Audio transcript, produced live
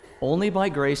Only by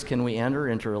grace can we enter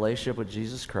into a relationship with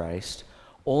Jesus Christ.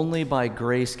 Only by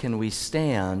grace can we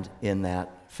stand in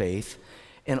that faith.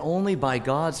 And only by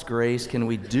God's grace can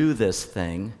we do this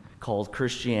thing called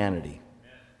Christianity.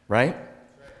 Right?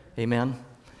 Amen?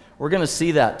 We're going to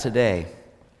see that today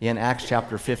in Acts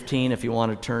chapter 15, if you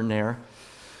want to turn there.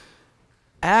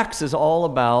 Acts is all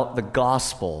about the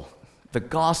gospel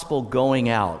going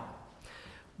out.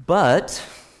 But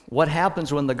what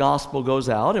happens when the gospel goes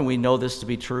out, and we know this to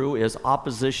be true, is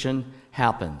opposition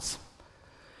happens.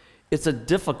 It's a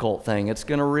difficult thing. It's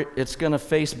going to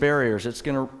face barriers. It's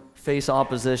going to face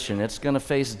opposition. It's going to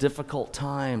face difficult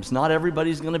times. Not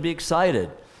everybody's going to be excited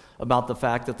about the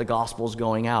fact that the gospel is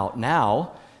going out.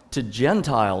 Now, to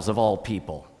Gentiles of all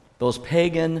people, those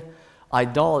pagan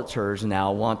idolaters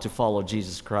now want to follow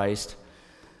Jesus Christ.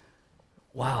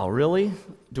 Wow, really?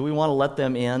 Do we want to let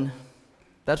them in?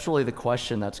 That's really the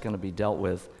question that's going to be dealt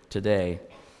with today.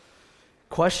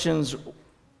 Questions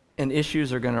and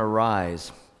issues are going to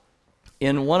arise.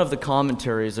 In one of the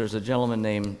commentaries, there's a gentleman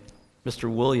named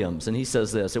Mr. Williams, and he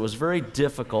says this: it was very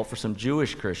difficult for some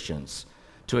Jewish Christians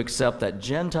to accept that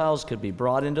Gentiles could be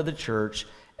brought into the church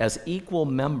as equal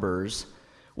members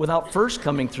without first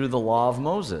coming through the law of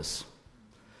Moses.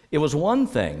 It was one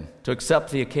thing to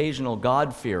accept the occasional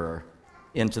God-fearer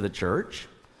into the church,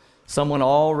 someone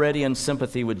already in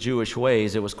sympathy with Jewish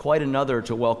ways. It was quite another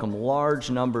to welcome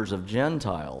large numbers of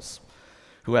Gentiles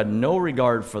who had no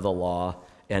regard for the law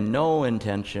and no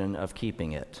intention of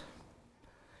keeping it.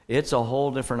 It's a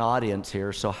whole different audience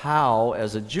here. So how,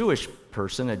 as a Jewish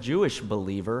person, a Jewish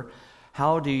believer,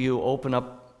 how do you open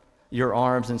up your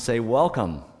arms and say,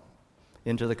 welcome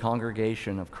into the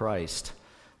congregation of Christ?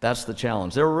 That's the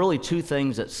challenge. There were really two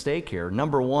things at stake here.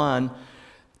 Number one,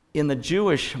 in the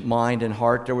Jewish mind and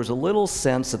heart, there was a little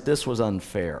sense that this was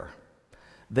unfair.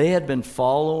 They had been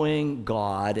following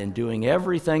God and doing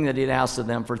everything that He'd asked of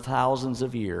them for thousands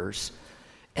of years.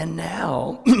 And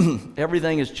now,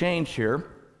 everything has changed here.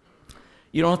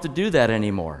 You don't have to do that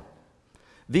anymore.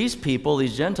 These people,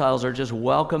 these Gentiles, are just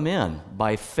welcome in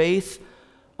by faith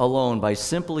alone, by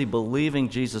simply believing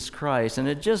Jesus Christ, and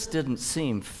it just didn't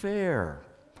seem fair.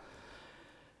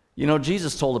 You know,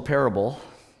 Jesus told a parable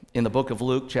in the book of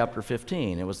Luke, chapter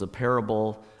 15. It was the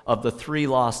parable of the three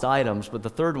lost items, but the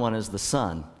third one is the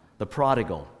son, the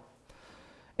prodigal.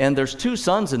 And there's two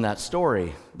sons in that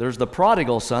story. There's the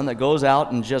prodigal son that goes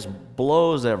out and just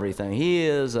blows everything. He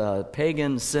is a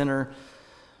pagan sinner,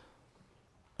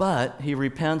 but he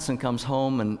repents and comes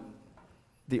home, and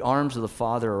the arms of the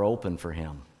Father are open for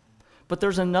him. But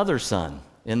there's another son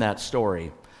in that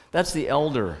story. That's the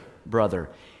elder brother.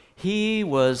 He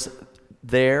was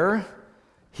there.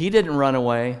 He didn't run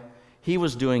away. He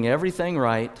was doing everything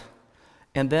right.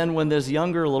 And then when this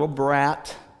younger little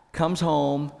brat comes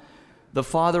home, the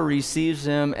father receives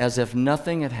him as if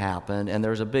nothing had happened, and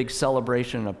there's a big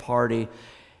celebration and a party.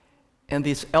 And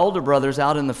these elder brothers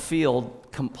out in the field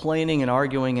complaining and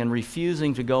arguing and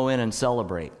refusing to go in and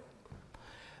celebrate.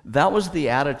 That was the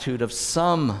attitude of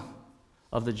some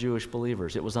of the Jewish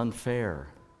believers. It was unfair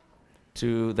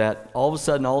to that all of a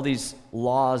sudden all these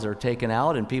laws are taken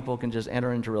out and people can just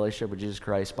enter into a relationship with Jesus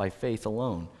Christ by faith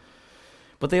alone.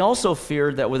 But they also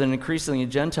feared that with an increasingly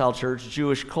Gentile church,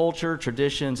 Jewish culture,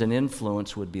 traditions, and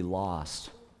influence would be lost.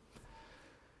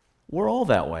 We're all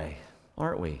that way,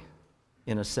 aren't we?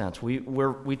 In a sense.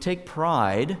 We take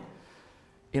pride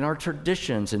in our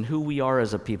traditions and who we are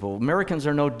as a people. Americans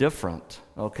are no different,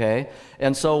 okay?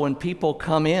 And so when people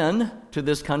come in to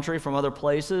this country from other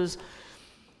places,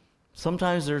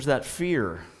 sometimes there's that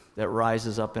fear that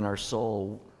rises up in our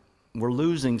soul. We're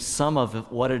losing some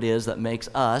of what it is that makes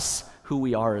us who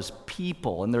we are as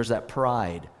people, and there's that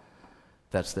pride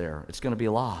that's there. It's going to be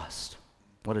lost.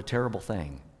 What a terrible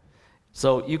thing.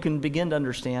 So you can begin to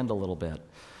understand a little bit.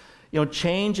 You know,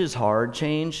 change is hard.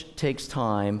 Change takes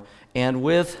time, and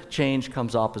with change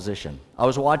comes opposition. I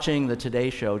was watching the Today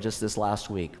Show just this last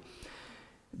week.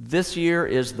 This year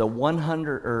is the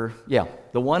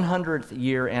 100th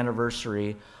year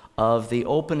anniversary of the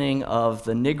opening of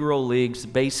the Negro Leagues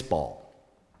baseball.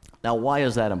 Now, why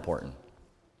is that important?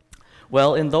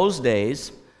 Well, in those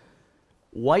days,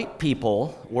 white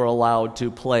people were allowed to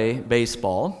play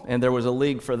baseball, and there was a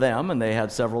league for them, and they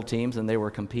had several teams, and they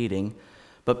were competing.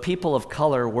 But people of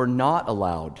color were not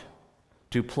allowed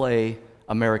to play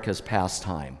America's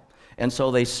pastime. And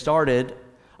so they started,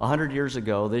 100 years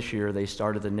ago, this year, they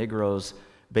started the Negroes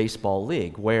Baseball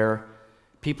League, where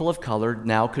people of color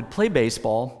now could play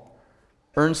baseball,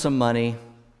 earn some money,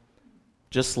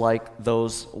 just like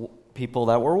those people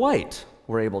that were white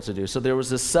were able to do. So there was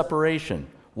this separation,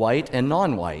 white and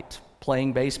non-white,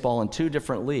 playing baseball in two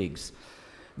different leagues.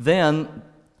 Then,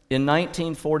 In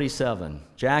 1947,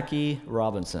 Jackie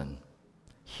Robinson,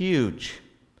 huge.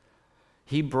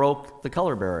 He broke the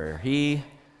color barrier. He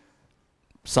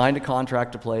signed a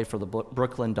contract to play for the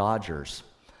Brooklyn Dodgers.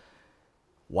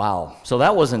 Wow. So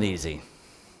that wasn't easy.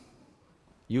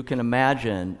 You can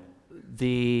imagine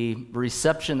the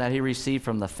reception that he received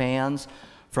from the fans,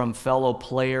 from fellow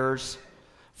players,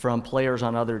 from players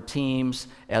on other teams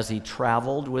as he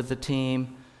traveled with the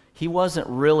team. He wasn't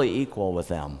really equal with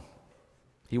them.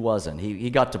 He wasn't. He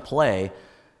got to play,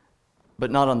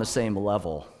 but not on the same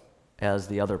level as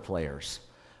the other players.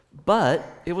 But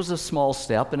it was a small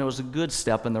step, and it was a good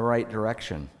step in the right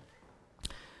direction.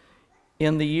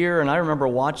 In the year, and I remember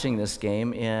watching this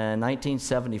game in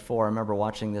 1974, I remember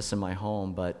watching this in my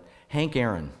home, but Hank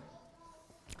Aaron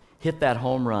hit that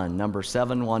home run, number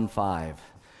 715,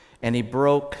 and he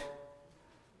broke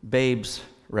Babe's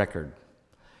record.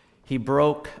 He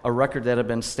broke a record that had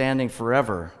been standing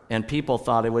forever, and people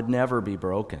thought it would never be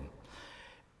broken.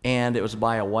 And it was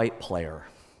by a white player.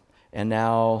 And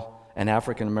now an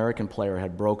African-American player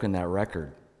had broken that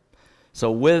record.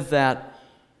 So with that,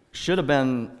 should have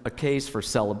been a case for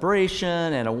celebration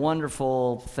and a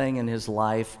wonderful thing in his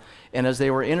life. And as they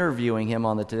were interviewing him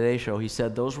on the Today Show, he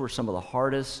said, "Those were some of the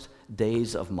hardest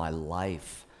days of my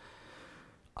life.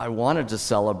 I wanted to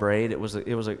celebrate. It was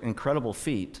an incredible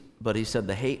feat." But he said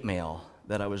the hate mail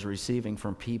that I was receiving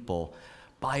from people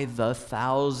by the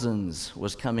thousands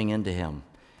was coming into him.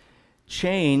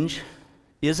 Change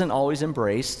isn't always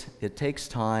embraced. It takes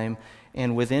time.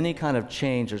 And with any kind of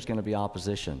change, there's going to be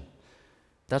opposition.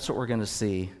 That's what we're going to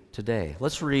see today.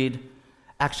 Let's read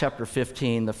Acts chapter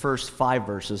 15, the first 5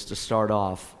 verses to start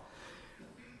off.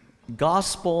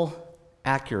 Gospel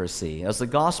accuracy. As the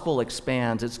gospel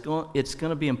expands, it's going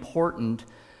to be important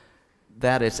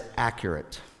that it's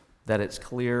accurate, that it's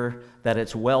clear, that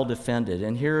it's well defended.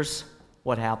 And here's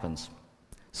what happens.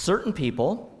 Certain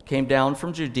people came down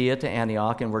from Judea to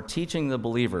Antioch and were teaching the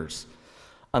believers,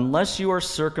 "Unless you are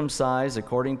circumcised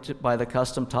according to by the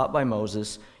custom taught by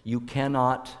Moses, you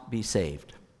cannot be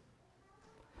saved."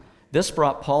 This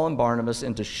brought Paul and Barnabas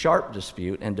into sharp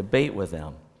dispute and debate with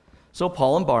them. So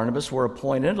Paul and Barnabas were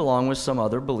appointed, along with some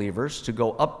other believers, to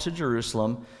go up to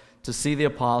Jerusalem to see the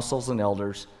apostles and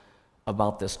elders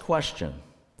about this question.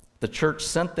 The church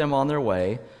sent them on their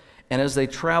way, and as they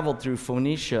traveled through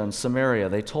Phoenicia and Samaria,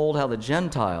 they told how the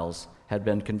Gentiles had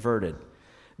been converted.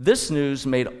 This news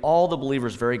made all the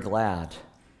believers very glad.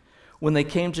 When they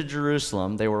came to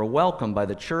Jerusalem, they were welcomed by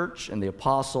the church and the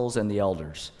apostles and the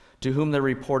elders, to whom they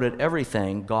reported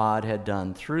everything God had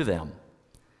done through them.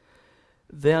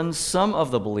 Then some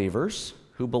of the believers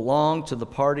who belonged to the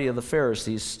party of the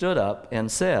Pharisees stood up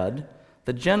and said,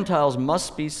 "The Gentiles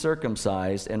must be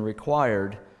circumcised and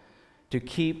required to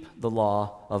keep the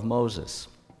law of Moses."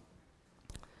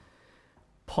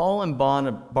 Paul and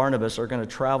Barnabas are going to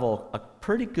travel a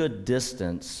pretty good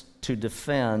distance to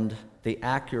defend the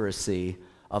accuracy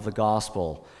of the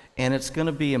gospel, and it's going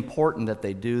to be important that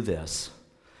they do this.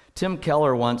 Tim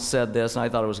Keller once said this, and I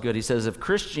thought it was good. He says, "If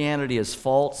Christianity is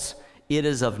false, it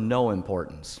is of no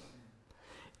importance.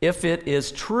 If it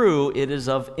is true, it is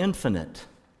of infinite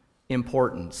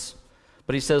importance."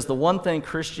 But he says the one thing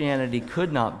Christianity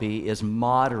could not be is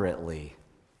moderately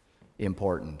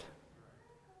important.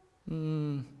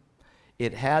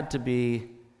 It had to be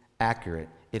accurate.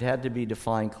 It had to be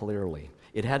defined clearly.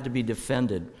 It had to be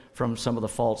defended from some of the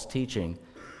false teaching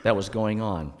that was going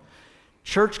on.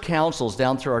 Church councils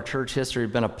down through our church history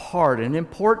have been an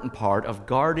important part of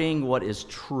guarding what is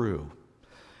true.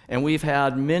 And we've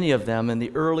had many of them in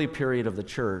the early period of the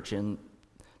church. In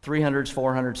 300s,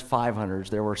 400s, 500s,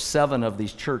 there were 7 of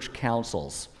these church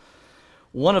councils.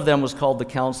 One of them was called the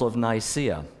Council of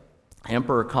Nicaea.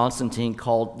 Emperor Constantine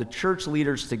called the church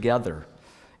leaders together,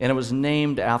 and it was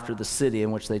named after the city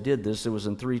in which they did this. It was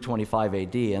in 325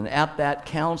 AD, and at that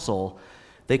council,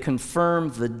 they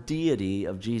confirmed the deity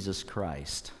of Jesus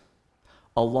Christ,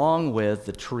 along with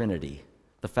the Trinity,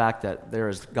 the fact that there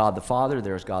is God the Father,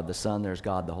 there is God the Son, there is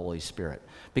God the Holy Spirit,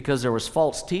 because there was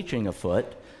false teaching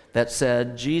afoot that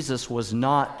said Jesus was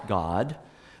not God,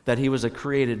 that he was a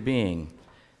created being.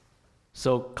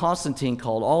 So Constantine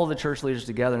called all of the church leaders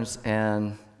together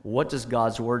and what does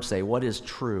God's word say? What is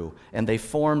true? And they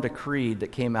formed a creed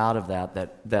that came out of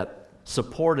that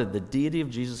supported the deity of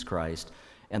Jesus Christ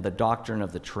and the doctrine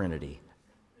of the Trinity.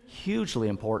 Hugely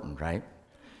important, right?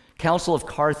 Council of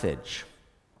Carthage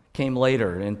came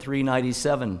later in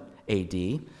 397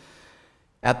 AD.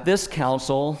 At this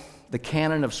council, the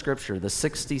canon of Scripture, the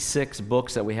 66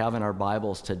 books that we have in our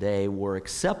Bibles today, were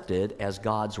accepted as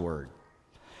God's Word.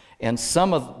 And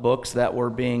some of the books that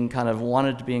were being kind of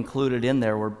wanted to be included in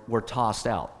there were tossed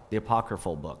out. the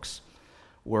apocryphal books,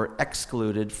 were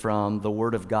excluded from the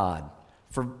Word of God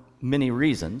for many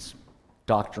reasons.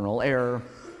 Doctrinal error,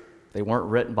 they weren't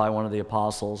written by one of the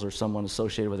apostles or someone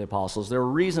associated with the apostles. There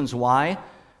were reasons why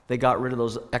they got rid of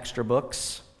those extra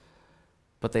books,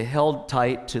 but they held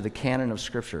tight to the canon of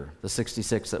Scripture, the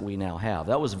 66 that we now have.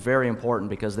 That was very important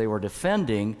because they were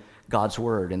defending God's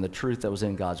Word and the truth that was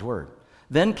in God's Word.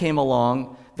 Then came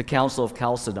along the Council of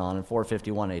Chalcedon in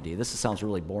 451 AD. This sounds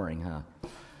really boring, huh?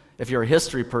 If you're a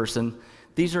history person,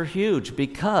 these are huge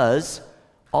because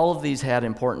all of these had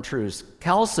important truths.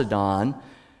 Chalcedon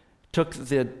took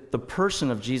the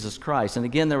person of Jesus Christ, and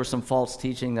again, there was some false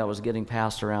teaching that was getting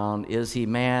passed around. Is he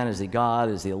man? Is he God?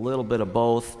 Is he a little bit of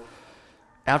both?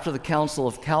 After the Council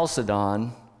of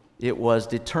Chalcedon, it was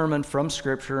determined from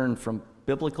Scripture and from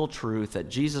biblical truth that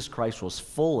Jesus Christ was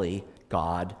fully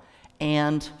God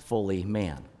and fully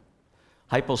man.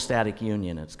 Hypostatic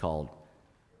union, it's called,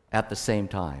 at the same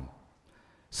time.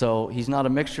 So he's not a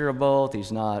mixture of both.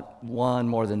 He's not one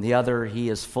more than the other. He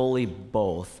is fully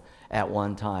both at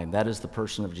one time. That is the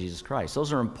person of Jesus Christ.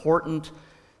 Those are important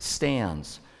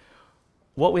stands.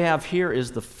 What we have here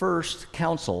is the first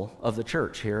council of the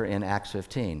church here in Acts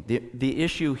 15. The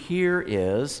issue here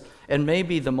is, and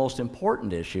maybe the most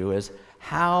important issue is,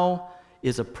 how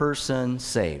is a person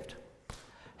saved?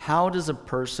 How does a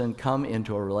person come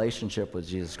into a relationship with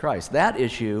Jesus Christ? That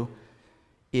issue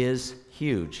is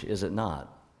huge, is it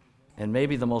not? And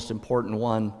maybe the most important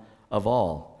one of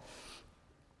all.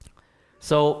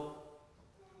 So,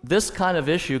 this kind of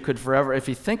issue could forever, if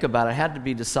you think about it, had to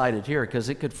be decided here because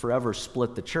it could forever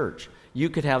split the church. You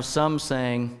could have some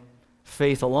saying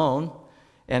faith alone,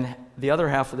 and the other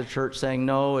half of the church saying,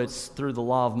 no, it's through the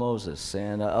law of Moses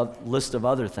and a list of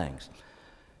other things.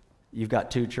 You've got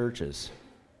two churches.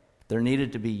 There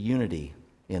needed to be unity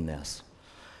in this.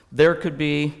 There could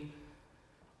be,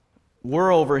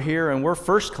 we're over here and we're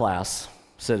first-class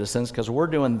citizens because we're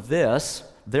doing this.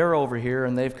 They're over here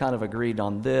and they've kind of agreed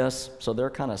on this, so they're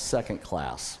kind of second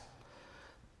class.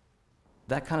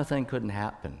 That kind of thing couldn't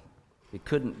happen. It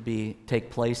couldn't take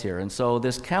place here. And so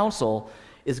this council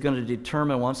is going to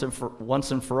determine once and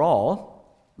for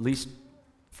all, at least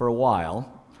for a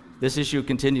while, this issue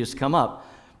continues to come up.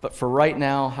 But for right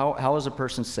now, how is a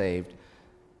person saved?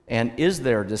 And is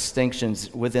there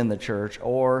distinctions within the church,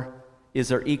 or is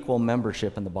there equal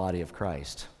membership in the body of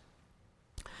Christ?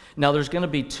 Now, there's going to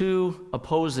be two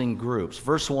opposing groups.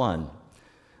 Verse 1,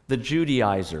 the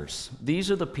Judaizers. These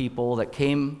are the people that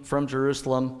came from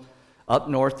Jerusalem up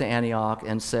north to Antioch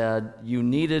and said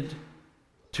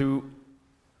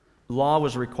law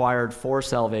was required for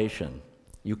salvation.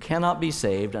 You cannot be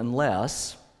saved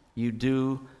unless you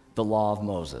do the law of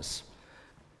Moses.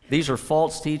 These are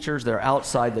false teachers. They're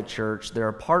outside the church. They're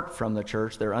apart from the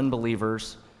church. They're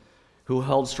unbelievers who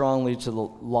held strongly to the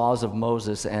laws of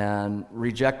Moses and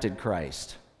rejected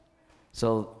Christ.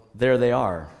 So there they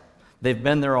are. They've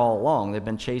been there all along. They've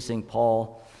been chasing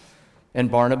Paul and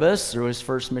Barnabas through his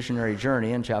first missionary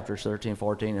journey in chapters 13,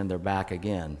 14, and they're back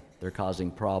again. They're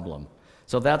causing problem.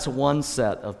 So that's one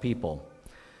set of people.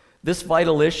 This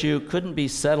vital issue couldn't be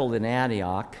settled in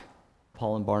Antioch.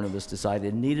 Paul and Barnabas decided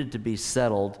it needed to be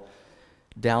settled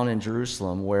down in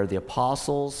Jerusalem where the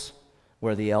apostles,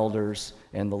 where the elders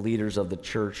and the leaders of the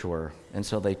church were. And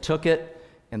so they took it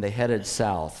and they headed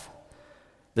south.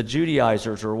 The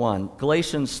Judaizers were one.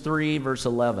 Galatians 3, verse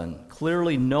 11.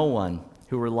 Clearly no one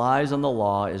who relies on the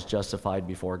law is justified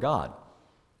before God,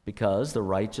 because the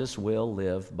righteous will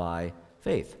live by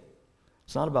faith.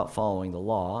 It's not about following the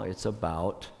law. It's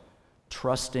about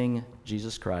trusting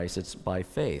Jesus Christ. It's by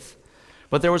faith.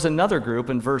 But there was another group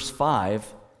in verse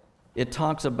 5. It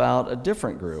talks about a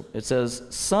different group. It says,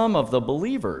 some of the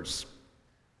believers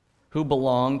who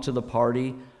belonged to the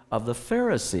party of the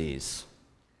Pharisees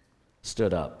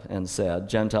stood up and said,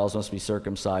 Gentiles must be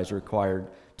circumcised, required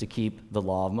to keep the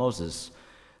law of Moses.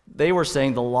 They were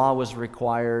saying the law was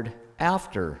required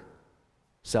after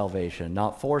salvation,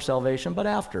 not for salvation, but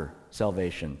after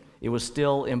salvation. It was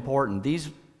still important. These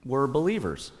were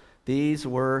believers. These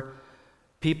were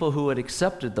people who had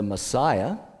accepted the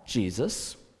Messiah,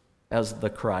 Jesus, as the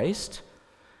Christ.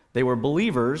 They were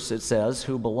believers, it says,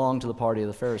 who belonged to the party of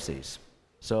the Pharisees.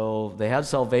 So they had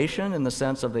salvation in the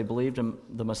sense of they believed in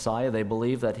the Messiah. They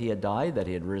believed that he had died, that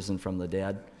he had risen from the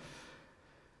dead.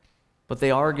 But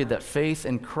they argued that faith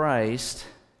in Christ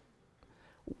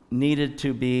needed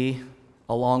to be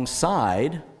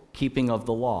alongside keeping of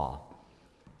the law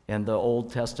and the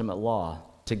Old Testament law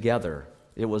together.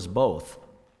 It was both.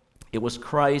 It was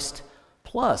Christ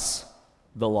plus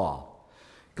the law.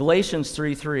 Galatians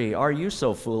 3:3, are you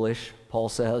so foolish, Paul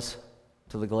says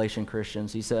to the Galatian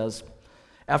Christians. He says,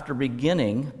 After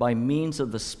beginning by means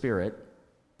of the Spirit,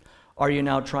 are you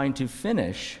now trying to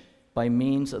finish by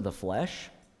means of the flesh?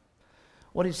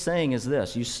 What he's saying is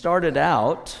this: you started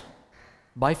out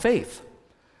by faith,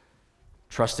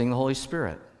 trusting the Holy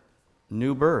Spirit,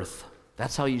 new birth.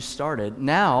 That's how you started.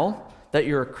 Now that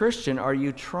you're a Christian, are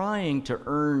you trying to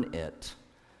earn it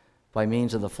by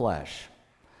means of the flesh?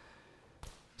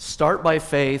 Start by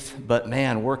faith, but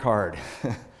man, work hard.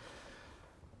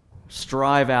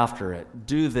 Strive after it.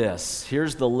 Do this.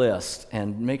 Here's the list,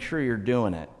 and make sure you're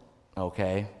doing it,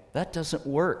 okay? That doesn't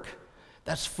work.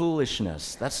 That's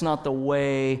foolishness. That's not the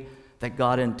way that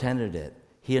God intended it.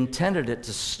 He intended it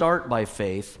to start by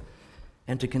faith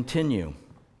and to continue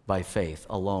by faith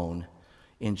alone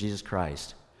in Jesus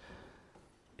Christ.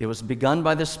 It was begun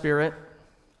by the Spirit.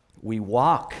 We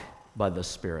walk by the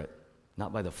Spirit,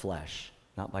 not by the flesh,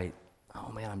 not by,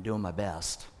 oh man, I'm doing my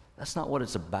best. That's not what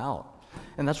it's about.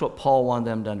 And that's what Paul wanted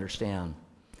them to understand.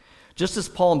 Just as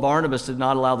Paul and Barnabas did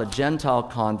not allow the Gentile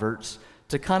converts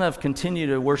to kind of continue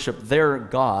to worship their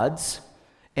gods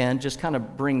and just kind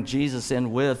of bring Jesus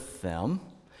in with them,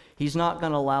 he's not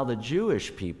going to allow the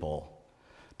Jewish people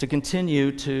to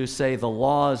continue to say the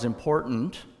law is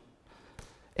important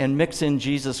and mix in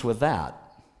Jesus with that.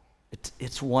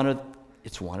 It's one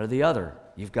or the other.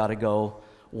 You've got to go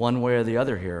one way or the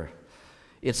other here.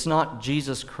 It's not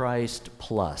Jesus Christ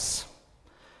plus.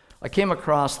 I came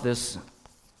across this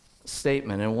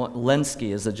statement, and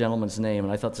Lenski is the gentleman's name,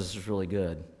 and I thought this was really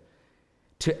good.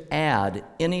 To add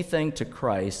anything to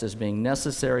Christ as being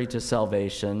necessary to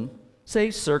salvation,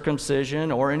 say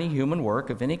circumcision or any human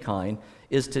work of any kind,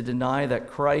 is to deny that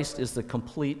Christ is the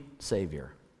complete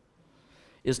Savior,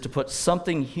 is to put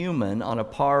something human on a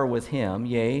par with him,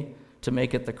 yea, to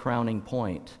make it the crowning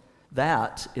point.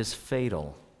 That is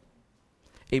fatal.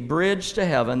 A bridge to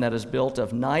heaven that is built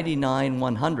of 99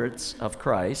 100ths of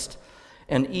Christ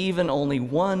and even only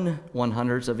 1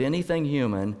 100th of anything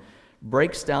human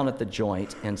breaks down at the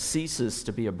joint and ceases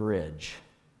to be a bridge.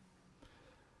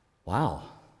 Wow,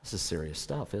 this is serious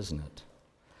stuff, isn't it?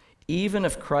 Even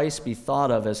if Christ be thought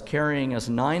of as carrying us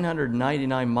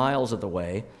 999 miles of the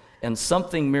way and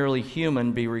something merely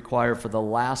human be required for the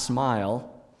last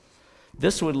mile,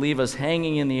 this would leave us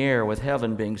hanging in the air with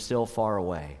heaven being still far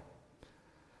away.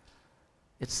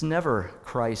 It's never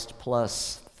Christ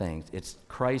plus things. It's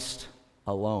Christ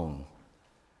alone.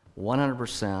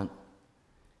 100%.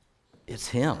 It's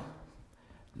him.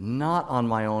 Not on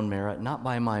my own merit, not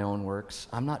by my own works.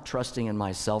 I'm not trusting in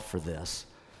myself for this.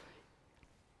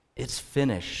 It's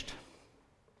finished.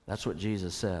 That's what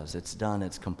Jesus says. It's done.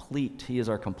 It's complete. He is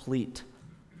our complete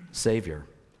Savior.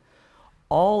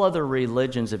 All other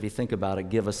religions, if you think about it,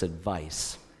 give us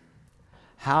advice.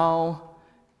 How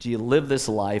do you live this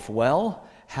life well?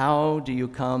 How do you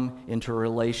come into a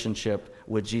relationship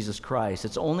with Jesus Christ?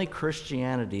 It's only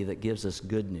Christianity that gives us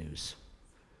good news.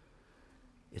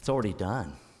 It's already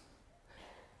done.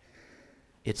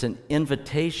 It's an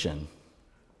invitation.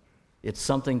 It's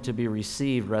something to be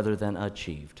received rather than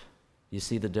achieved. You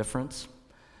see the difference?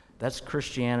 That's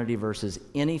Christianity versus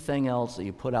anything else that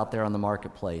you put out there on the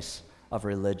marketplace of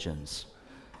religions.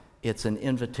 It's an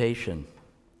invitation.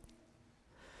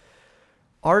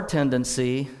 Our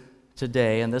tendency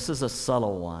today, and this is a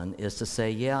subtle one, is to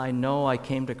say, yeah, I know I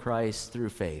came to Christ through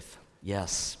faith.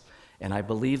 Yes, and I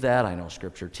believe that. I know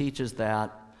Scripture teaches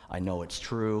that. I know it's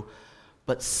true.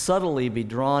 But subtly be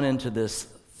drawn into this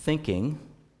thinking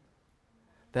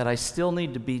that I still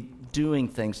need to be doing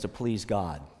things to please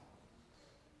God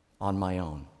on my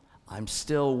own. I'm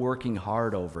still working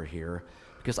hard over here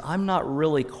because I'm not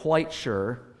really quite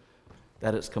sure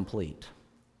that it's complete.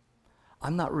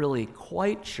 I'm not really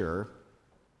quite sure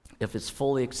if it's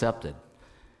fully accepted.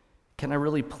 Can I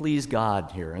really please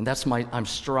God here? And I'm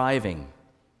striving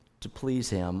to please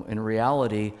him. In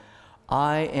reality,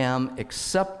 I am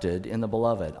accepted in the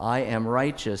beloved. I am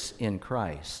righteous in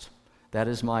Christ. That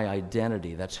is my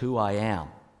identity. That's who I am.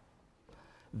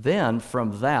 Then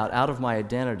from that, out of my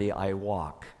identity, I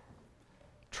walk,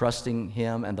 trusting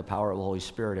him and the power of the Holy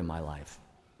Spirit in my life.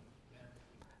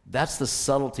 That's the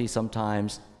subtlety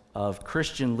sometimes of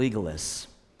Christian legalists.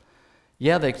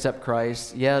 Yeah, they accept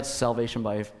Christ. Yeah, it's salvation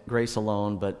by grace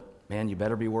alone, but man, you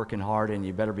better be working hard and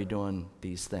you better be doing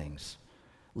these things.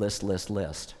 List,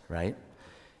 right?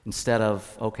 Instead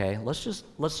of, okay,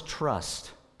 let's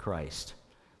trust Christ.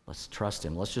 Let's trust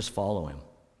him. Let's just follow him.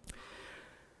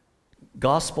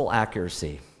 Gospel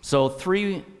accuracy. So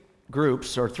 3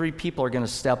 groups or 3 people are going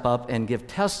to step up and give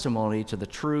testimony to the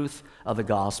truth of the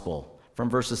gospel.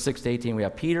 From verses 6 to 18, we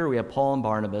have Peter, we have Paul and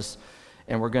Barnabas,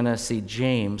 and we're going to see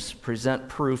James present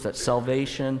proof that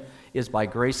salvation is by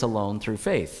grace alone through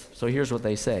faith. So here's what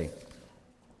they say.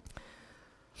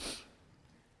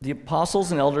 The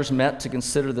apostles and elders met to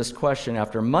consider this question.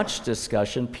 After much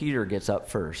discussion, Peter gets up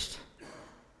first.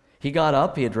 He got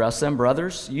up, he addressed them,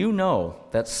 "Brothers, you know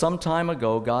that some time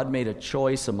ago God made a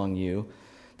choice among you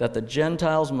that the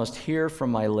Gentiles must hear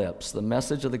from my lips the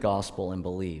message of the gospel and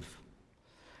believe.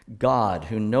 God,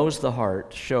 who knows the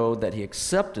heart, showed that he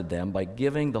accepted them by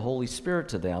giving the Holy Spirit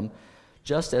to them,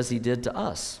 just as he did to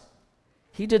us.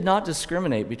 He did not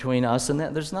discriminate between us and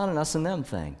them." There's not an us and them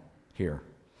thing here.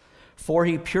 "For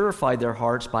he purified their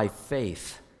hearts by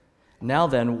faith. Now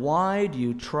then, why do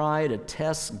you try to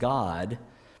test God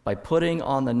by putting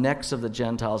on the necks of the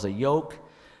Gentiles a yoke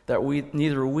that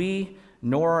neither we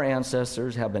nor our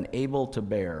ancestors have been able to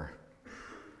bear?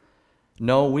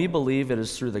 No, we believe it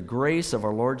is through the grace of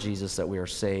our Lord Jesus that we are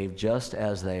saved, just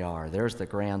as they are." There's the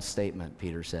grand statement,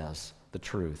 Peter says, the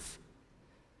truth.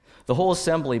 The whole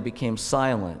assembly became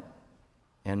silent,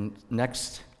 and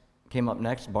came up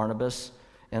next Barnabas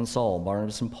and Saul,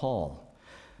 Barnabas and Paul.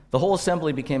 The whole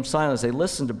assembly became silent as they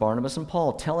listened to Barnabas and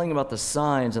Paul, telling about the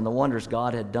signs and the wonders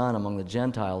God had done among the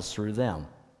Gentiles through them.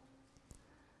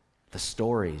 The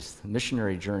stories, the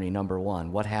missionary journey, number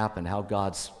one. What happened, how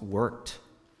God's worked,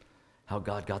 how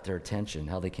God got their attention,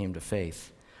 how they came to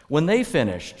faith. When they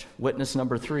finished, witness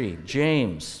number 3,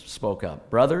 James spoke up.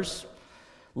 "Brothers,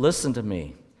 listen to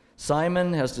me.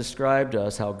 Simon has described to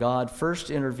us how God first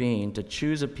intervened to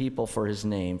choose a people for his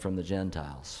name from the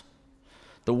Gentiles.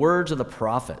 The words of the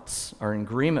prophets are in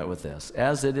agreement with this,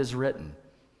 as it is written,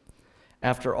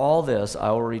 'After all this, I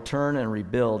will return and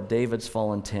rebuild David's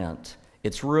fallen tent.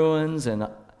 Its ruins and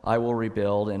I will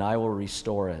rebuild, and I will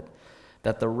restore it,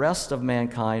 that the rest of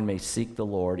mankind may seek the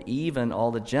Lord, even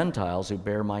all the Gentiles who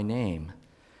bear my name,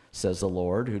 says the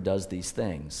Lord, who does these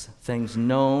things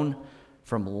known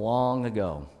from long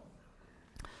ago.'"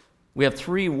 We have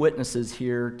 3 witnesses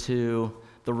here to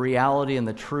the reality and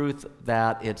the truth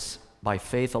that it's by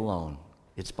faith alone.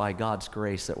 It's by God's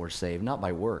grace that we're saved, not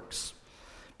by works.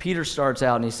 Peter starts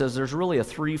out and he says there's really a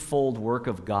threefold work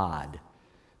of God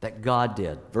that God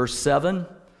did. Verse 7,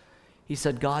 he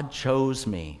said, "God chose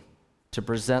me to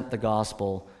present the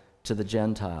gospel to the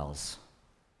Gentiles."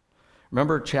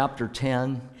 Remember chapter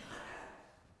 10,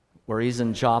 where he's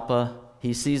in Joppa?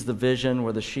 He sees the vision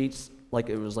where the sheets, like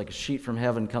it was like a sheet from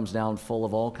heaven, comes down full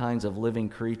of all kinds of living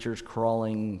creatures,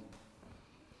 crawling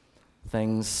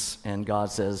things, and God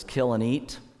says, "Kill and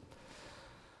eat."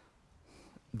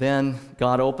 Then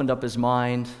God opened up his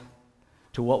mind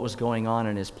to what was going on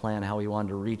in his plan, how he wanted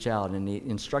to reach out, and he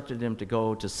instructed him to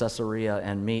go to Caesarea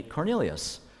and meet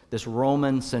Cornelius, this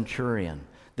Roman centurion,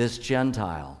 this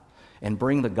Gentile, and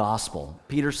bring the gospel.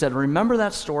 Peter said, "Remember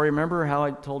that story? Remember how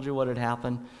I told you what had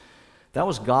happened? That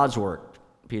was God's work,"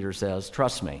 Peter says.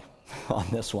 "Trust me on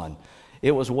this one.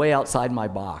 It was way outside my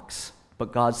box.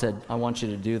 But God said, I want you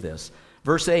to do this."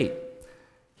 Verse 8,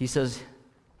 he says,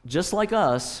 "Just like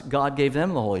us, God gave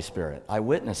them the Holy Spirit. I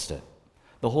witnessed it.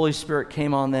 The Holy Spirit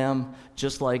came on them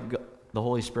just like the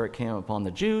Holy Spirit came upon the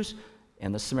Jews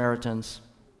and the Samaritans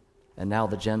and now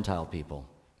the Gentile people.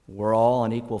 We're all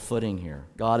on equal footing here.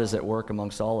 God is at work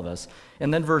amongst all of us."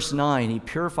 And then verse 9, "He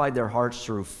purified their hearts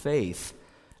through faith,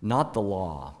 not the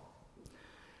law."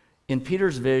 In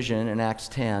Peter's vision in Acts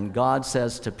 10, God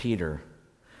says to Peter,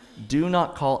 "Do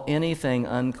not call anything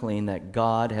unclean that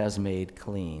God has made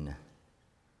clean."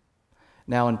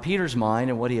 Now, in Peter's mind,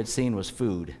 and what he had seen was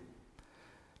food.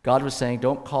 God was saying,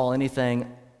 don't call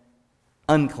anything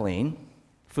unclean,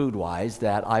 food-wise,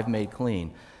 that I've made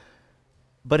clean.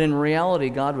 But in reality,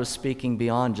 God was speaking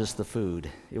beyond just the food.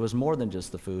 It was more than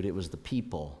just the food. It was the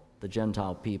people, the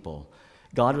Gentile people.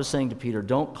 God was saying to Peter,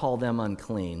 don't call them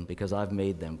unclean because I've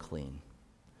made them clean.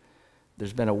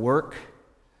 There's been a work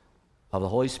of the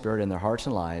Holy Spirit in their hearts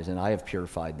and lives, and I have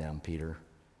purified them, Peter.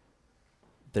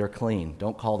 They're clean.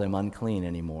 Don't call them unclean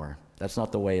anymore. That's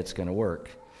not the way it's going to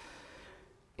work.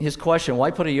 His question,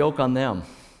 why put a yoke on them?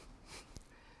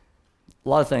 A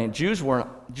lot of things. Jews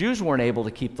weren't able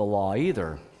to keep the law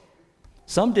either.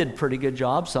 Some did pretty good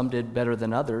jobs, some did better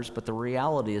than others, but the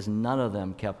reality is none of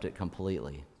them kept it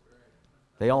completely.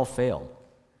 They all failed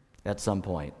at some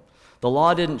point. The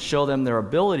law didn't show them their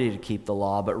ability to keep the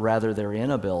law, but rather their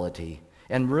inability.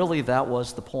 And really that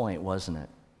was the point, wasn't it?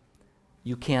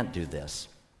 You can't do this.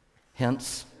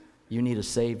 Hence, you need a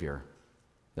Savior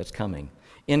that's coming.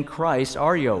 In Christ,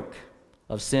 our yoke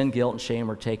of sin, guilt, and shame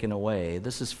are taken away.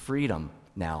 This is freedom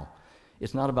now.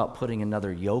 It's not about putting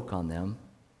another yoke on them.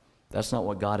 That's not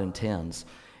what God intends.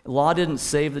 Law didn't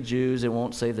save the Jews. It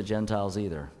won't save the Gentiles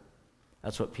either.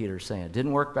 That's what Peter's saying. It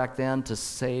didn't work back then to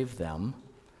save them.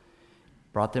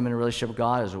 Brought them in a relationship with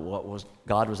God is what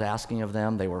God was asking of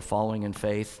them. They were following in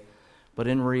faith. But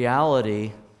in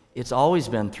reality, it's always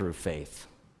been through faith.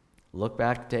 Look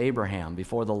back to Abraham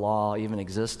before the law even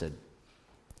existed.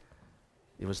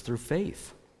 It was through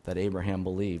faith that Abraham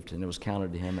believed, and it was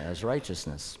counted to him as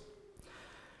righteousness.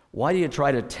 Why do you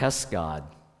try to test God?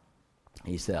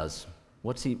 He says.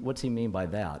 What's he mean by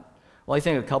that? Well, I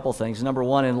think a couple things. Number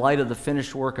one, in light of the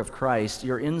finished work of Christ,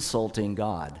 you're insulting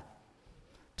God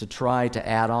to try to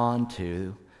add on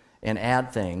to and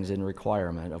add things in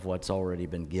requirement of what's already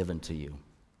been given to you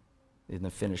in the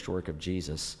finished work of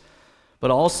Jesus. But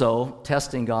also,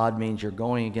 testing God means you're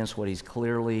going against what he's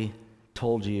clearly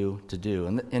told you to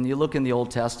do. And you look in the Old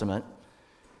Testament,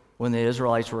 when the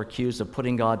Israelites were accused of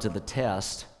putting God to the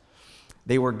test,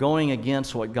 they were going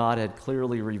against what God had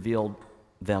clearly revealed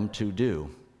them to do.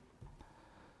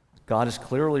 God is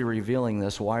clearly revealing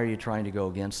this. Why are you trying to go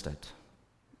against it?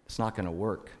 It's not going to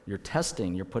work. You're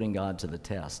testing, you're putting God to the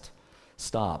test.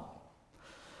 Stop.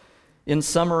 In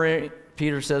summary,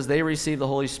 Peter says they received the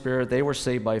Holy Spirit. They were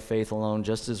saved by faith alone,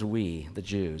 just as we, the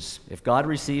Jews. If God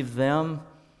received them,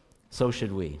 so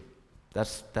should we.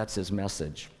 That's his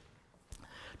message.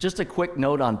 Just a quick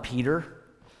note on Peter.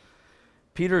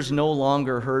 Peter's no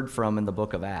longer heard from in the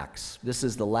book of Acts. This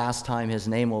is the last time his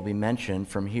name will be mentioned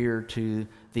from here to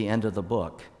the end of the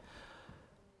book.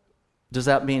 Does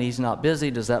that mean he's not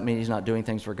busy? Does that mean he's not doing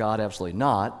things for God? Absolutely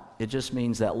not. It just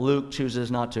means that Luke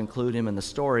chooses not to include him in the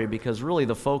story because really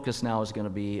the focus now is going to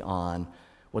be on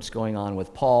what's going on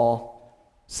with Paul,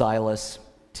 Silas,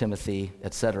 Timothy,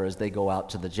 etc., as they go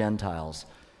out to the Gentiles.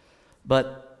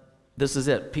 But this is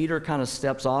it. Peter kind of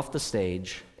steps off the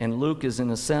stage, and Luke is in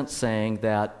a sense saying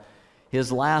that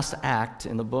his last act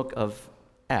in the book of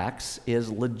Acts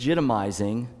is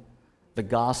legitimizing the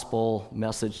gospel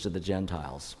message to the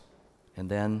Gentiles. And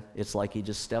then it's like he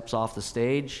just steps off the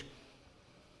stage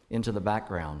into the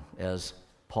background as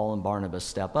Paul and Barnabas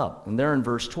step up. And they're in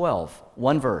verse 12,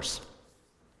 one verse,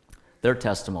 their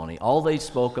testimony. All they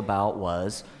spoke about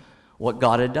was what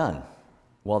God had done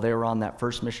while they were on that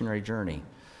first missionary journey.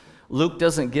 Luke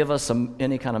doesn't give us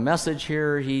any kind of message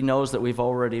here. He knows that we've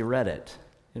already read it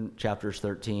in chapters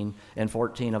 13 and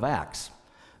 14 of Acts.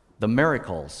 The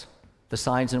miracles, the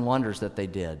signs and wonders that they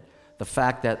did, the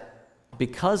fact that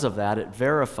because of that, it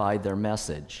verified their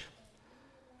message.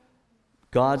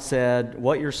 God said,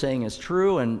 what you're saying is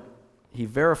true, and he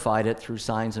verified it through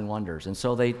signs and wonders. And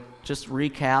so they just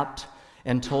recapped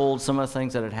and told some of the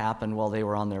things that had happened while they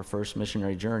were on their first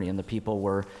missionary journey, and the people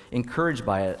were encouraged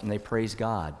by it, and they praised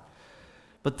God.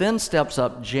 But then steps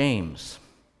up James.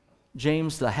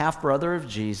 James, the half-brother of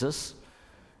Jesus.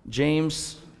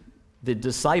 James, the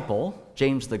disciple,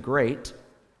 James the Great,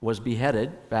 was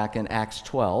beheaded back in Acts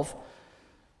 12.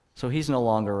 So he's no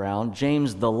longer around.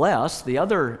 James the Less, the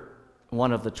other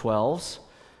one of the 12s,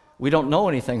 we don't know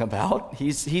anything about.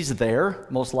 He's there,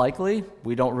 most likely.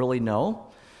 We don't really know.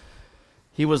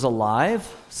 He was alive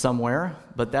somewhere,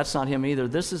 but that's not him either.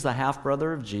 This is the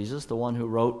half-brother of Jesus, the one who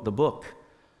wrote the book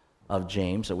of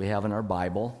James that we have in our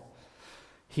Bible.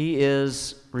 He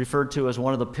is referred to as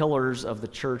one of the pillars of the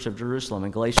church of Jerusalem.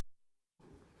 In Galatians,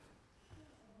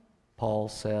 Paul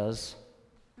says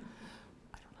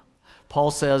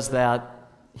that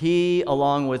he,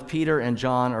 along with Peter and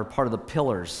John, are part of the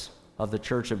pillars of the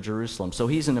church of Jerusalem. So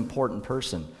he's an important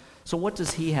person. So what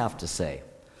does he have to say?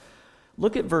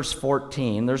 Look at verse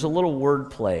 14. There's a little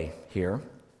wordplay here.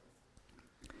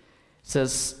 It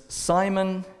says,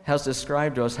 Simon has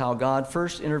described to us how God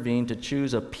first intervened to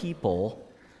choose a people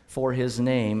for his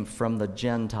name from the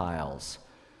Gentiles.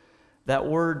 That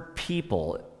word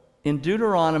people, in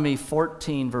Deuteronomy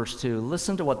 14, verse 2,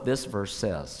 listen to what this verse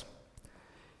says.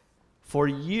 For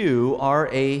you are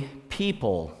a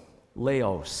people,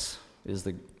 laos is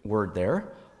the word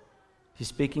there. He's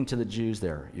speaking to the Jews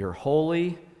there. You're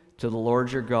holy to the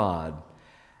Lord your God.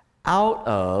 Out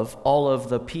of all of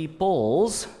the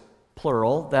peoples,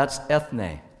 plural, that's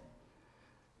ethne,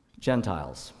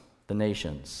 Gentiles, the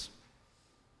nations.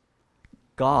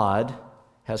 God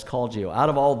has called you. Out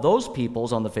of all those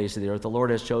peoples on the face of the earth, the Lord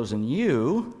has chosen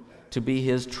you to be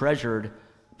his treasured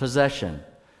possession.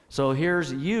 So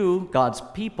here's you, God's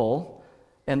people,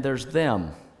 and there's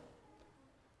them,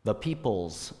 the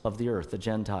peoples of the earth, the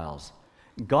Gentiles.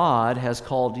 God has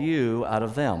called you out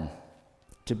of them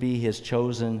to be his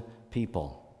chosen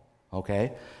people.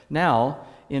 Okay? Now,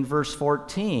 in verse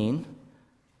 14,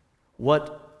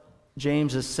 what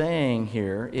James is saying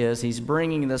here is he's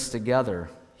bringing this together.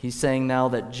 He's saying now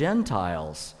that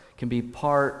Gentiles can be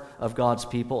part of God's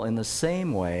people in the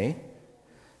same way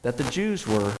that the Jews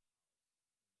were.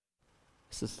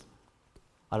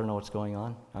 I don't know what's going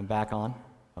on. I'm back on.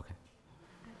 Okay.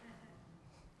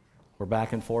 We're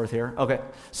back and forth here. Okay.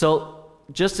 So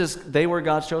just as they were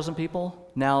God's chosen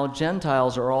people, now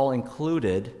Gentiles are all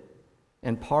included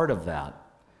and part of that.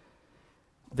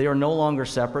 They are no longer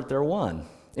separate, they're one.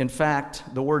 In fact,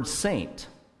 the word saint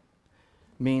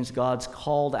means God's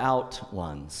called out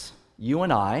ones. You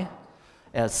and I,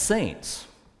 as saints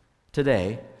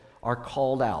today, are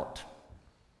called out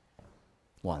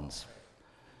ones.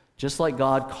 Just like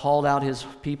God called out his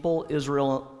people,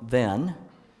 Israel, then,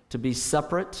 to be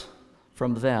separate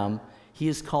from them, he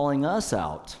is calling us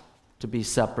out to be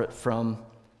separate from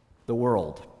the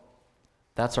world.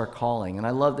 That's our calling. And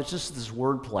I love that, just this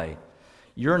wordplay.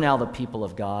 You're now the people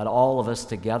of God, all of us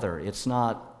together. It's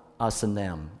not us and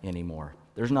them anymore.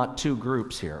 There's not two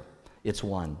groups here. It's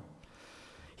one.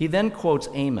 He then quotes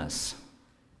Amos,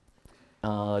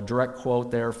 a direct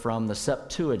quote there from the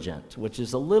Septuagint, which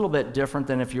is a little bit different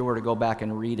than if you were to go back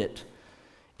and read it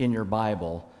in your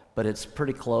Bible, but it's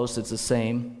pretty close. It's the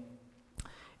same.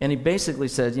 And he basically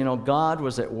says, God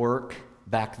was at work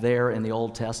back there in the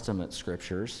Old Testament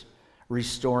scriptures,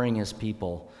 restoring his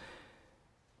people.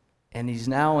 And he's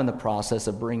now in the process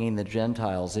of bringing the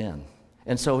Gentiles in.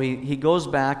 And so he goes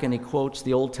back and he quotes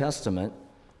the Old Testament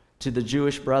to the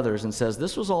Jewish brothers and says,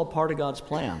 this was all part of God's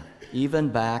plan, even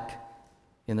back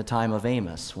in the time of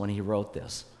Amos when he wrote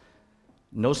this.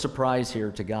 No surprise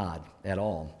here to God at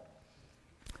all.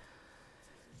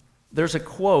 There's a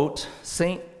quote,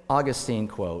 St. Augustine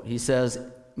quote. He says,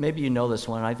 maybe you know this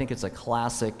one, I think it's a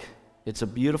classic, it's a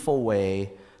beautiful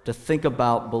way to think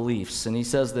about beliefs. And he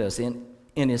says this, in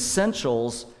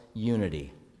essentials,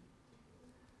 unity.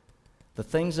 The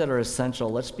things that are essential,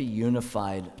 let's be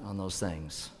unified on those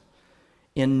things.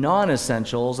 In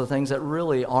non-essentials, the things that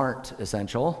really aren't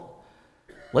essential,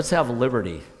 let's have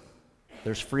liberty.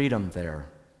 There's freedom there.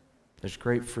 There's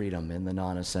great freedom in the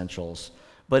non-essentials.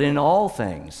 But in all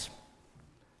things,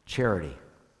 charity,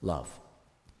 love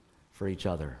for each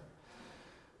other.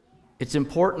 It's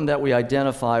important that we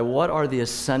identify what are the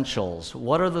essentials,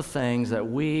 what are the things that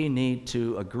we need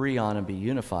to agree on and be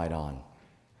unified on.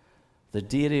 The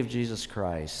deity of Jesus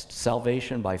Christ,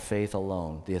 salvation by faith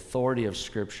alone, the authority of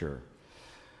Scripture.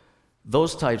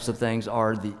 Those types of things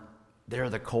they're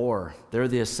the core, they're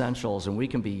the essentials, and we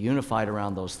can be unified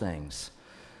around those things.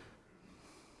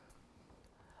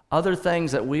 Other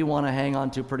things that we want to hang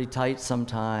on to pretty tight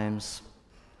sometimes,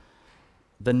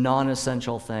 the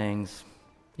non-essential things,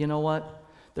 you know what?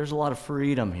 There's a lot of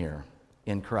freedom here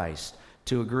in Christ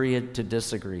to agree to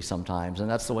disagree sometimes, and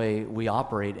that's the way we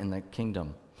operate in the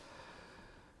kingdom.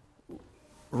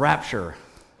 Rapture,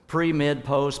 pre, mid,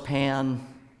 post, pan,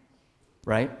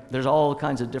 right? There's all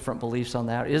kinds of different beliefs on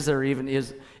that. Is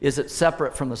it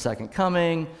separate from the second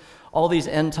coming? All these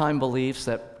end time beliefs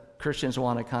that Christians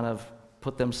want to kind of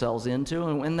put themselves into,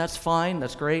 and that's fine,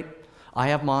 that's great. I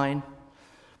have mine.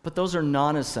 But those are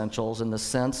non-essentials in the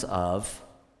sense of,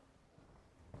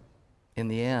 in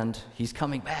the end, he's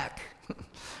coming back.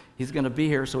 He's going to be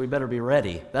here, so we better be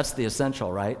ready. That's the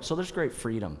essential, right? So there's great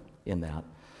freedom in that.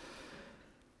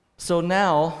 So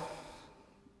now,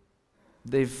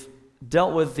 they've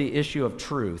dealt with the issue of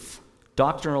truth.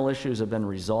 Doctrinal issues have been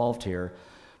resolved here,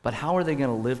 but how are they going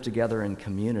to live together in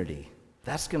community?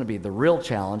 That's going to be the real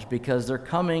challenge because they're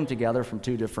coming together from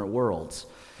two different worlds.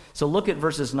 So look at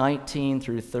verses 19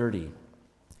 through 30.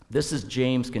 This is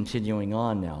James continuing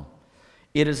on now.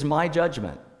 It is my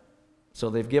judgment. So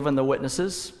they've given the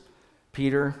witnesses,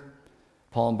 Peter,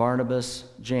 Paul and Barnabas,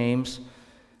 James.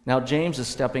 Now James is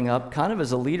stepping up kind of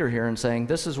as a leader here and saying,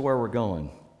 this is where we're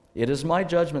going. It is my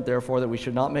judgment, therefore, that we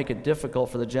should not make it difficult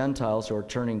for the Gentiles who are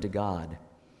turning to God.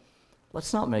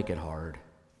 Let's not make it hard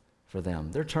for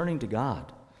them. They're turning to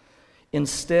God.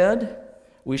 Instead,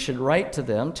 we should write to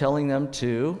them, telling them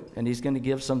to, and he's going to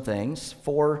give some things,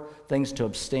 4 things to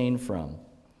abstain from.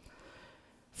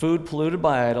 Food polluted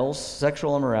by idols,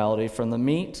 sexual immorality, from the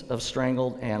meat of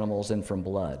strangled animals, and from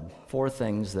blood. 4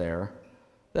 things there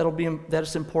that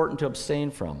it's important to abstain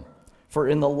from. For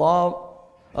in the law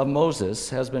of Moses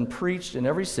has been preached in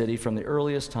every city from the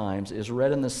earliest times, is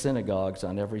read in the synagogues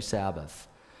on every Sabbath.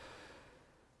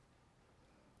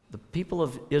 The people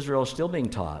of Israel are still being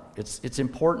taught. It's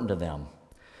important to them.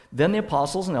 Then the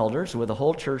apostles and elders with the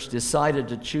whole church decided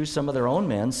to choose some of their own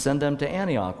men, send them to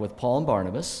Antioch with Paul and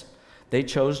Barnabas. They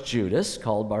chose Judas,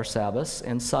 called Barsabbas,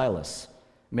 and Silas,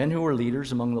 men who were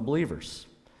leaders among the believers.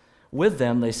 With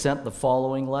them they sent the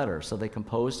following letter. So they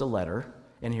composed a letter,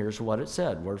 and here's what it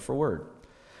said, word for word.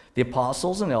 The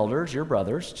apostles and elders, your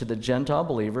brothers, to the Gentile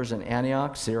believers in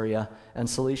Antioch, Syria, and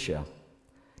Cilicia.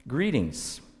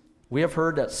 Greetings. We have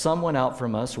heard that some went out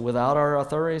from us without our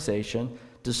authorization,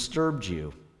 disturbed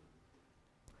you,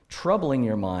 troubling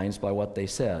your minds by what they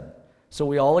said. So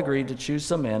we all agreed to choose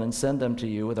some men and send them to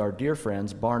you with our dear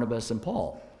friends Barnabas and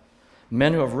Paul,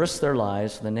 men who have risked their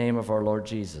lives for the name of our Lord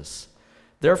Jesus.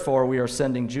 Therefore, we are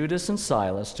sending Judas and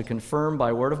Silas to confirm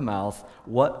by word of mouth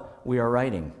what we are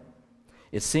writing.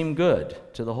 It seemed good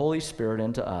to the Holy Spirit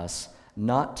and to us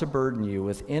not to burden you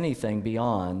with anything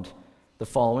beyond the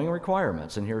following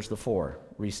requirements. And here's the 4,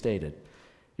 restated.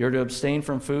 You're to abstain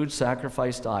from food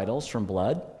sacrificed to idols, from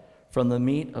blood, from the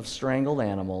meat of strangled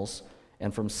animals,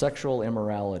 and from sexual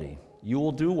immorality. You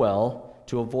will do well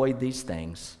to avoid these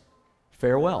things.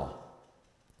 Farewell.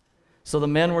 So the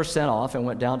men were sent off and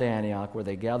went down to Antioch, where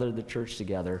they gathered the church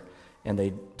together, and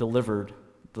they delivered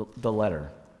the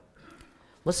letter.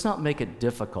 Let's not make it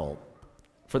difficult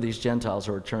for these Gentiles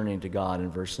who are turning to God in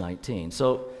verse 19.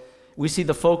 So we see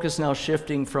the focus now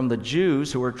shifting from the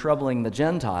Jews who are troubling the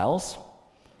Gentiles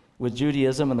with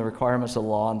Judaism and the requirements of the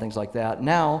law and things like that.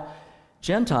 Now,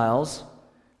 Gentiles,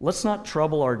 let's not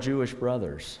trouble our Jewish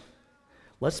brothers.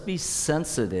 Let's be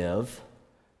sensitive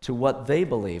to what they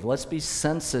believe. Let's be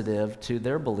sensitive to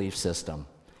their belief system.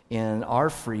 In our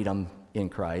freedom in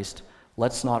Christ,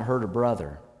 let's not hurt a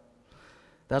brother.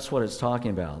 That's what it's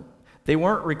talking about. They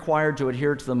weren't required to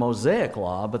adhere to the Mosaic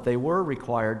law, but they were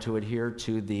required to adhere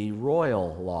to the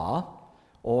royal law,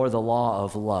 or the law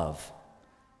of love.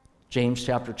 James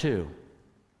chapter 2.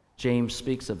 James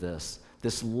speaks of this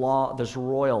law, this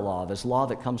royal law, this law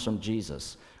that comes from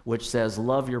Jesus, which says,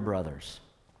 love your brothers.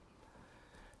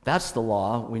 That's the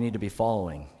law we need to be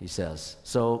following, he says.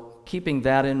 So keeping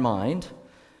that in mind,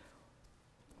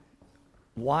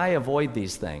 why avoid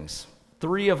these things?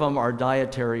 3 of them are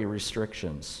dietary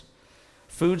restrictions.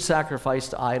 Food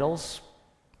sacrificed to idols.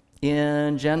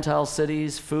 In Gentile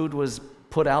cities, food was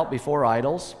put out before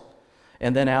idols,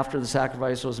 and then after the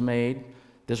sacrifice was made,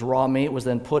 this raw meat was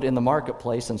then put in the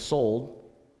marketplace and sold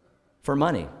for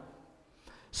money.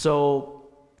 So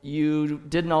you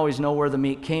didn't always know where the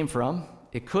meat came from.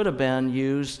 It could have been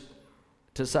used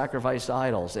to sacrifice to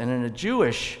idols. And in a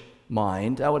Jewish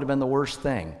mind, that would have been the worst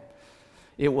thing.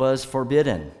 It was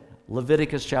forbidden.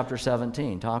 Leviticus chapter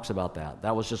 17 talks about that.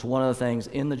 That was just one of the things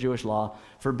in the Jewish law,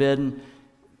 forbidden.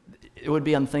 It would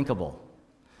be unthinkable.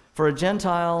 For a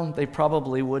Gentile, they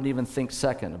probably wouldn't even think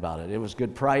second about it. It was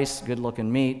good price, good-looking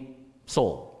meat,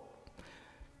 sold.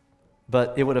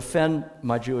 But it would offend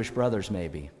my Jewish brothers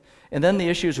maybe. And then the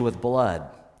issues with blood,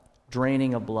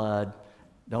 draining of blood,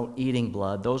 no eating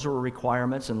blood. Those were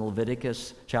requirements in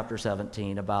Leviticus chapter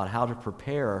 17 about how to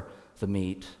prepare the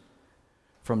meat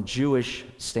from Jewish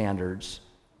standards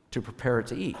to prepare it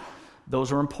to eat.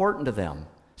 Those are important to them.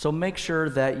 So make sure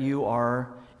that you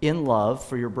are in love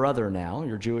for your brother now,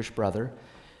 your Jewish brother.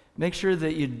 Make sure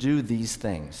that you do these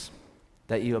things,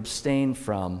 that you abstain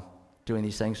from doing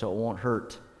these things so it won't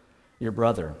hurt your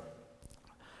brother.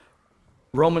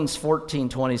 Romans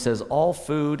 14:20 says, all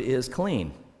food is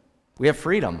clean. We have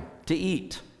freedom to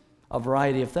eat a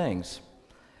variety of things.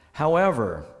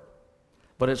 However,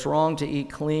 but it's wrong to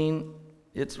eat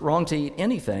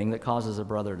anything that causes a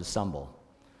brother to stumble.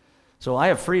 So I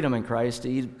have freedom in Christ to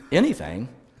eat anything,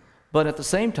 but at the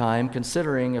same time,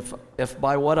 considering if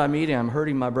by what I'm eating I'm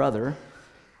hurting my brother,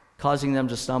 causing them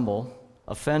to stumble,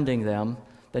 offending them,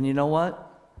 then you know what?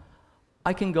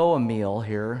 I can go a meal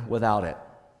here without it.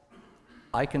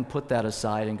 I can put that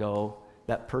aside and go,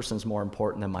 that person's more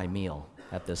important than my meal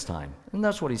at this time. And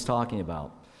that's what he's talking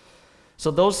about. So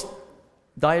those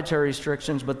dietary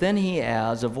restrictions, but then he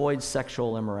adds, avoid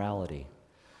sexual immorality.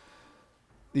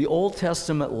 The Old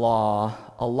Testament law,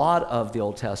 a lot of the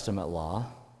Old Testament law,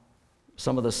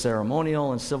 some of the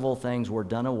ceremonial and civil things were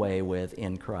done away with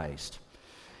in Christ.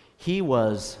 He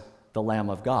was the Lamb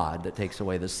of God that takes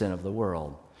away the sin of the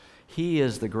world. He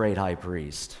is the great high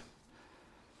priest.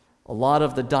 A lot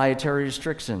of the dietary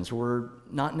restrictions were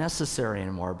not necessary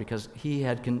anymore because he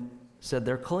had said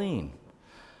they're clean.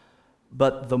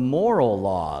 But the moral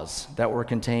laws that were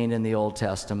contained in the Old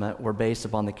Testament were based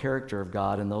upon the character of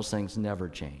God, and those things never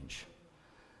change.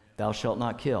 Thou shalt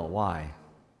not kill. Why?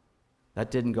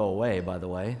 That didn't go away, by the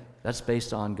way. That's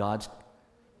based on God's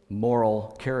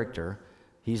moral character.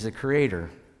 He's the creator.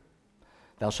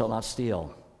 Thou shalt not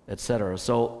steal, etc.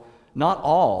 So not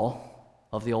all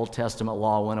of the Old Testament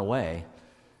law went away.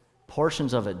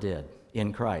 Portions of it did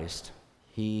in Christ.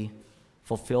 He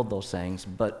fulfilled those things,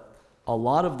 but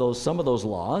some of those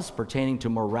laws pertaining to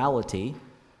morality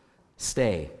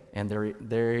stay, and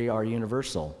they are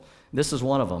universal. This is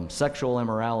one of them, sexual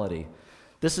immorality.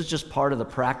 This is just part of the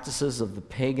practices of the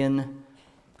pagan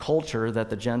culture that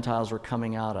the Gentiles were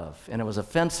coming out of, and it was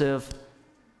offensive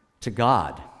to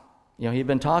God. You know, he'd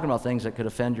been talking about things that could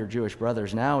offend your Jewish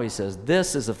brothers. Now he says,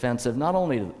 this is offensive not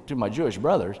only to my Jewish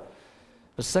brothers,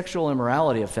 but sexual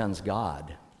immorality offends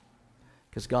God.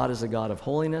 Because God is a God of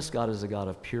holiness, God is a God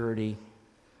of purity.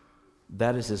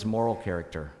 That is his moral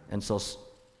character. And so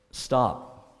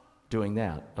stop. doing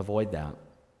that. Avoid that.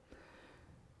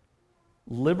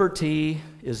 Liberty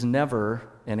is never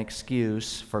an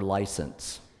excuse for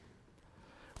license.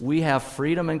 We have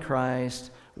freedom in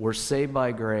Christ. We're saved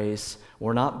by grace.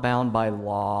 We're not bound by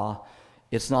law.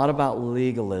 It's not about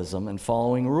legalism and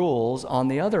following rules. On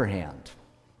the other hand,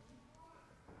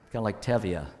 kind of like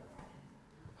Tevye.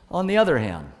 On the other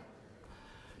hand,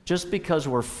 just because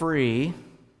we're free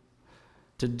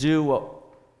to do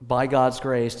by God's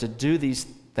grace, to do these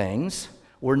things,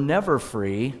 we're never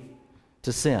free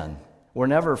to sin. We're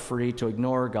never free to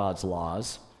ignore God's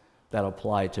laws that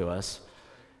apply to us.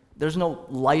 There's no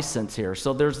license here.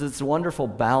 So there's this wonderful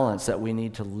balance that we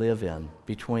need to live in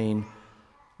between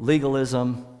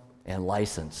legalism and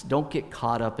license. Don't get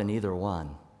caught up in either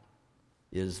one,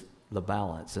 is the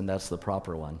balance, and that's the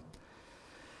proper one.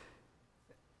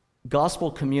 Gospel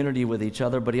community with each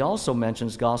other, but he also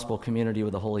mentions gospel community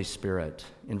with the Holy Spirit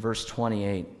in verse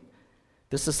 28.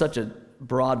 This is such a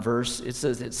broad verse. It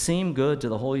says, "It seemed good to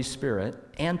the Holy Spirit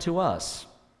and to us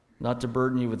not to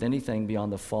burden you with anything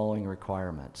beyond the following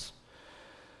requirements."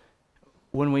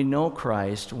 When we know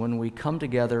Christ, when we come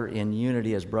together in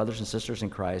unity as brothers and sisters in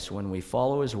Christ, when we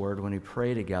follow his word, when we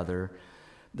pray together,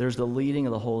 there's the leading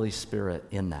of the Holy Spirit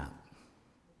in that.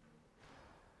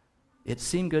 It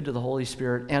seemed good to the Holy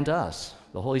Spirit and to us.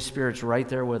 The Holy Spirit's right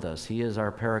there with us. He is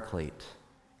our paraclete,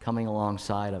 coming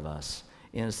alongside of us.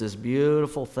 And it's this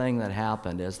beautiful thing that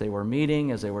happened as they were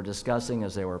meeting, as they were discussing,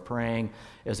 as they were praying,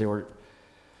 as they were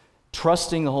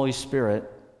trusting the Holy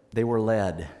Spirit, they were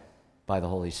led by the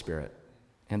Holy Spirit.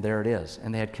 And there it is.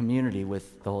 And they had community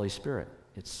with the Holy Spirit.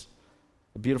 It's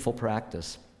a beautiful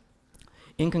practice.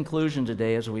 In conclusion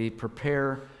today, as we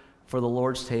prepare for the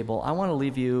Lord's table, I want to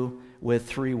leave you with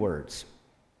 3 words.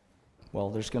 Well,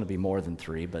 there's going to be more than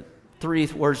 3, but 3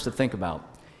 words to think about.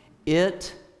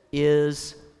 It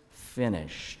is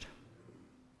finished.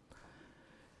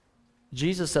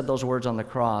 Jesus said those words on the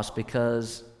cross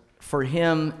because for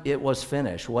him it was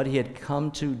finished. What he had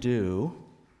come to do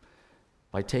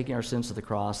by taking our sins to the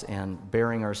cross and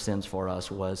bearing our sins for us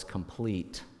was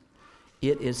complete.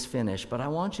 It is finished. But I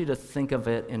want you to think of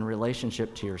it in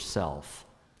relationship to yourself.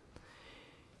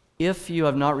 If you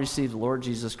have not received the Lord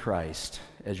Jesus Christ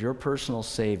as your personal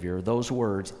Savior, those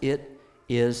words, "It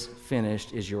is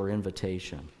finished," is your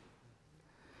invitation.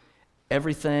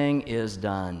 Everything is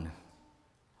done.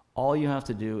 All you have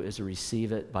to do is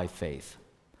receive it by faith.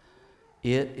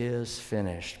 It is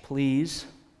finished. Please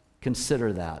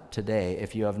consider that today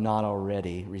if you have not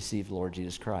already received the Lord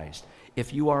Jesus Christ.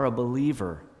 If you are a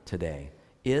believer today,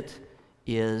 it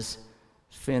is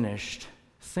finished.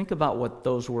 Think about what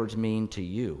those words mean to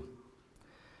you.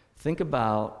 Think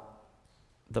about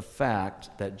the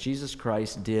fact that Jesus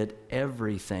Christ did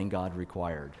everything God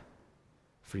required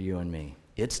for you and me.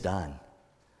 It's done.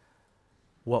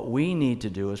 What we need to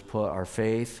do is put our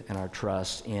faith and our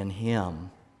trust in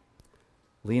him.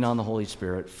 Lean on the Holy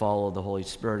Spirit, follow the Holy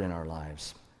Spirit in our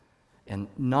lives, and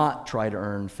not try to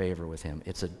earn favor with him.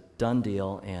 It's a done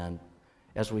deal, and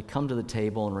as we come to the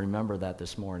table and remember that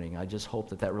this morning, I just hope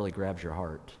that that really grabs your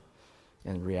heart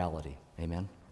in reality. Amen.